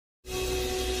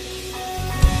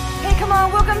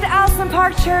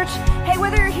Park Church. Hey,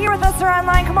 whether you're here with us or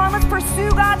online, come on, let's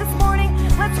pursue God this morning.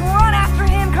 Let's run after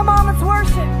Him. Come on, let's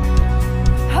worship.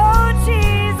 Oh,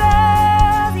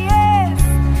 Jesus, yes.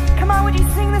 Come on, would you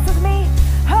sing this with me?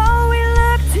 Oh, we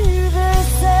look to the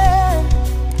sun.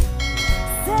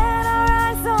 Set our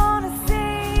eyes on a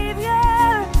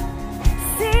Savior.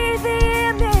 See the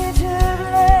image of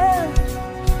love.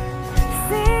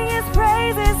 Sing His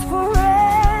praises forever.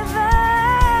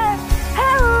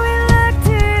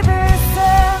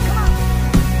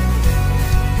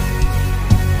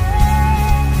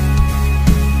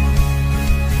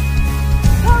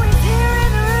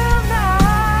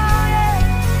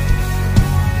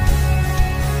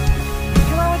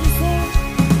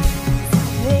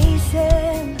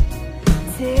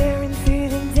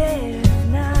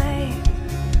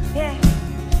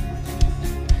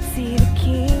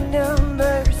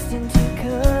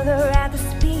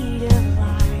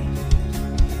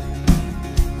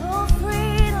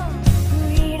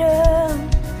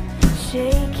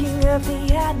 Of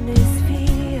the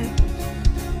atmosphere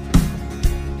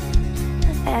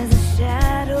as the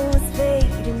shadows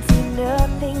fade into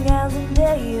nothing as the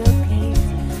day appears.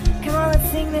 Come on, let's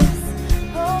sing this.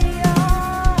 Oh,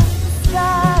 beyond the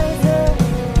skies of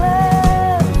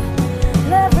love,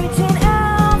 love reaching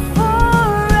out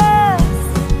for us,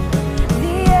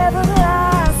 the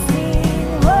everlasting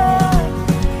one,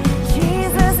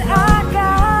 Jesus our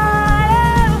God.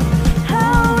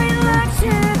 Oh, we look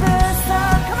to the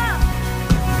sun. Come on.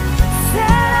 Set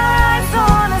our eyes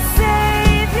on a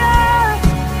Savior.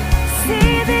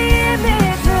 See the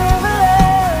image of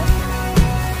love.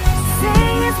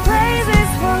 Sing His praises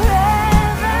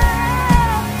forever.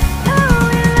 Oh,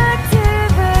 we look to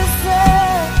the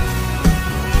sun.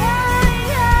 Yeah,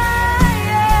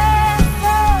 yeah, yeah.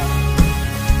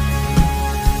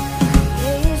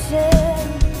 Creation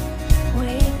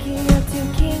waking up to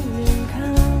kingdom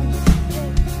come.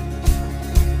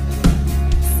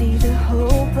 See the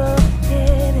hope of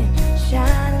heaven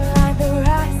shining like the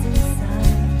rising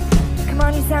sun. Come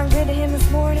on, you sound good to Him this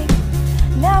morning.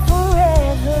 Now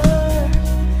forever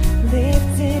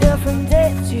lifted up from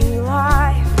death to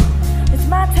life. It's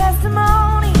my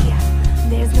testimony.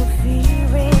 There's no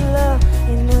fear in love,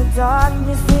 in no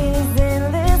darkness in His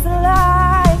endless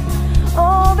light.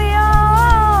 Oh,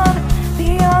 beyond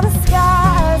the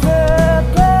skies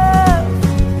above,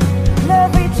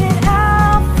 love reaching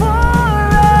out for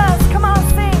us. Come on,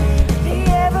 sing the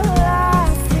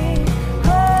everlasting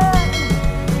one,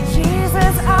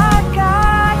 Jesus our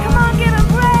God. Come on, give Him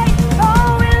praise.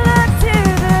 Oh, we look to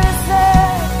the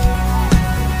sun.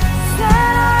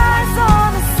 Set our eyes on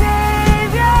the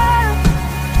Savior.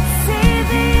 See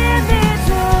the image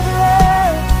of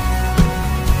love.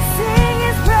 Sing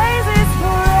His praises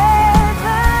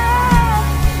forever.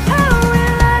 Oh, we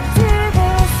look to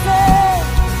the sun.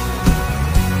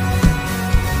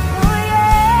 Oh,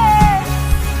 yeah.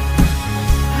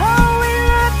 Oh, we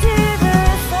look to the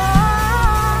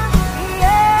sun.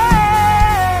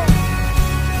 Yeah.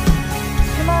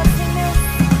 Come on, sing this.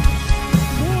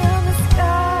 Beyond the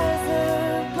skies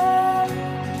above,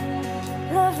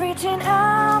 love reaching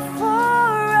out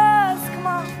for us. Come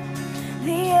on,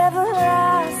 the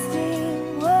everlasting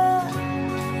one,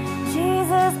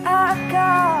 Jesus our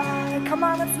God. Come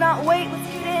on, let's not wait, let's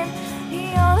get in.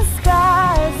 Beyond the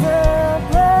skies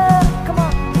above, come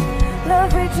on,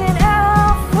 love reaching